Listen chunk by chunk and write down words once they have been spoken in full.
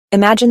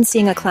Imagine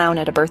seeing a clown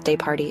at a birthday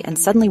party and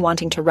suddenly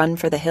wanting to run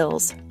for the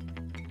hills.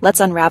 Let's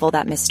unravel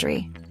that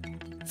mystery.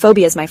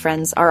 Phobias, my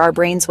friends, are our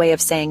brain's way of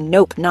saying,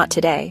 nope, not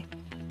today.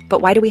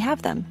 But why do we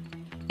have them?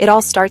 It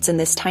all starts in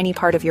this tiny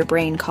part of your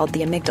brain called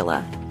the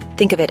amygdala.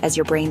 Think of it as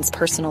your brain's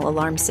personal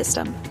alarm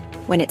system.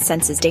 When it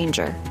senses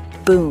danger,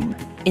 boom,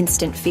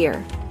 instant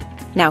fear.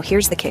 Now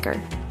here's the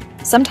kicker.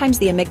 Sometimes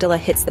the amygdala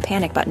hits the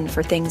panic button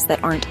for things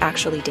that aren't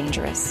actually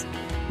dangerous,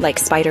 like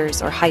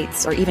spiders or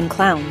heights or even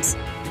clowns.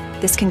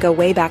 This can go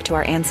way back to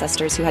our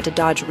ancestors who had to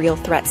dodge real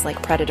threats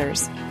like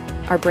predators.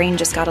 Our brain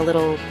just got a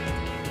little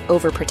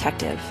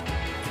overprotective.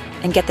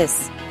 And get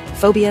this,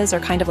 phobias are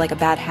kind of like a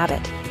bad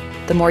habit.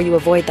 The more you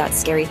avoid that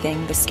scary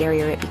thing, the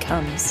scarier it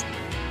becomes.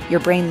 Your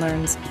brain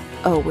learns,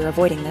 oh, we're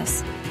avoiding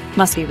this.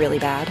 Must be really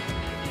bad.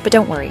 But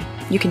don't worry,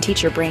 you can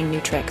teach your brain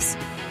new tricks.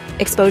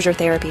 Exposure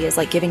therapy is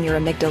like giving your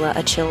amygdala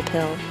a chill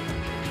pill.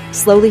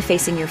 Slowly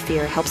facing your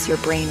fear helps your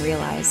brain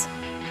realize,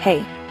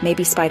 hey,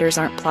 maybe spiders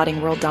aren't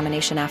plotting world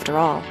domination after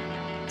all.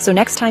 So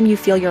next time you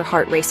feel your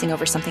heart racing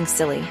over something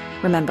silly,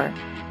 remember,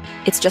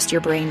 it's just your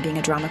brain being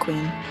a drama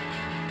queen.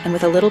 And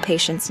with a little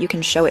patience, you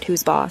can show it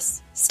who's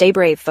boss. Stay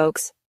brave, folks.